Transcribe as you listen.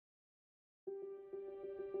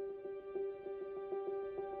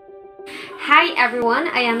Hi everyone,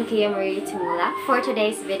 I am Kia Marie Tumula. For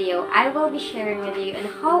today's video, I will be sharing with you on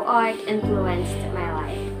how art influenced my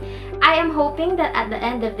life. I am hoping that at the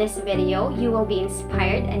end of this video, you will be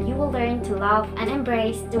inspired and you will learn to love and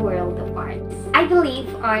embrace the world of art. I believe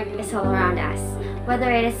art is all around us, whether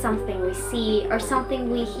it is something we see or something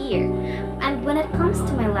we hear. And when it comes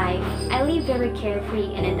to my life, I live very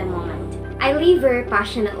carefree and in the moment. I live very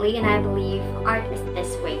passionately and I believe art is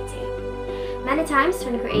this way too. Many times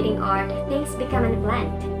when creating art, things become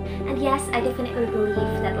unplanned. And yes, I definitely believe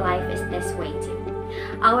that life is this way too.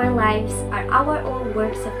 Our lives are our own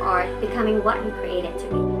works of art becoming what we create it to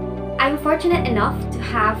be. I'm fortunate enough to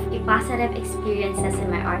have a positive experiences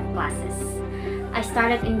in my art classes. I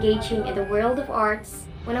started engaging in the world of arts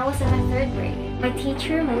when I was in my 3rd grade. My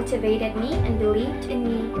teacher motivated me and believed in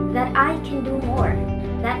me that I can do more.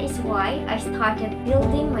 That is why I started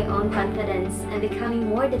building my own confidence and becoming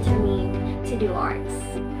more determined to do arts.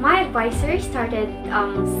 My advisor started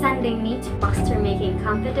sending me to poster making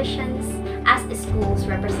competitions as a school's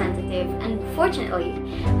representative, and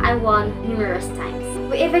fortunately, I won numerous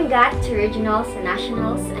times. We even got to regionals and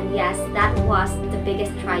nationals, and yes, that was the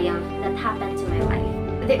biggest triumph that happened to my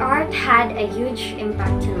life. The art had a huge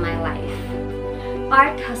impact on my life.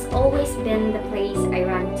 Art has always been the place I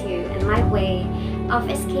run to and my way of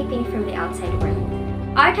escaping from the outside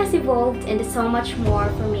world. Art has evolved into so much more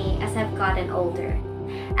for me as I've gotten older.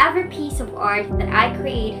 Every piece of art that I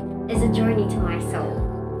create is a journey to my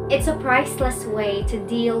soul. It's a priceless way to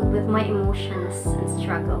deal with my emotions and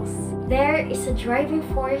struggles. There is a driving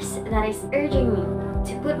force that is urging me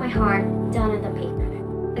to put my heart down on the paper.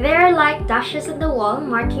 They are like dashes on the wall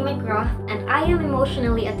marking my growth, and I am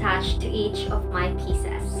emotionally attached to each of my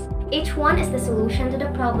pieces. Each one is the solution to the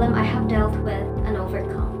problem I have dealt with and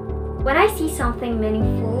overcome. When I see something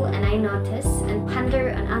meaningful and I notice and ponder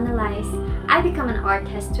and analyze, I become an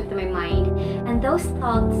artist with my mind, and those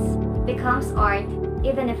thoughts becomes art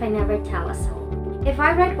even if I never tell a soul. If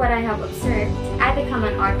I write what I have observed, I become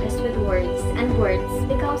an artist with words, and words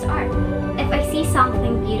becomes art. If I see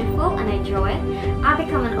something beautiful and I draw it, I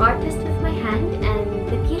become an artist with my hand, and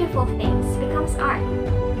the beautiful things becomes art.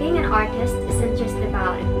 Being an artist isn't just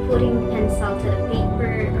about putting pencil to the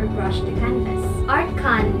paper or brush to canvas. Art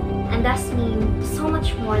can and does mean so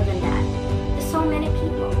much more than that to so many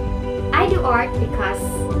people. I do art because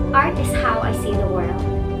art is how I see the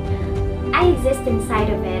world. I exist inside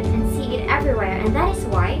of it and see it everywhere, and that is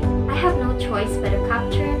why I have no choice but to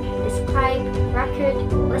capture, describe, record,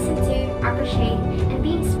 listen to, appreciate, and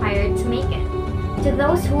be inspired to make it. To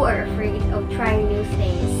those who are afraid of trying new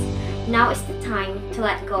things, now is the time to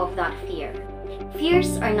let go of that fear.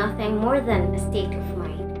 Fears are nothing more than a state of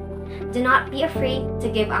mind. Do not be afraid to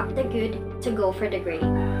give up the good to go for the great.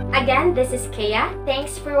 Again, this is Kea.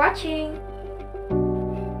 Thanks for watching.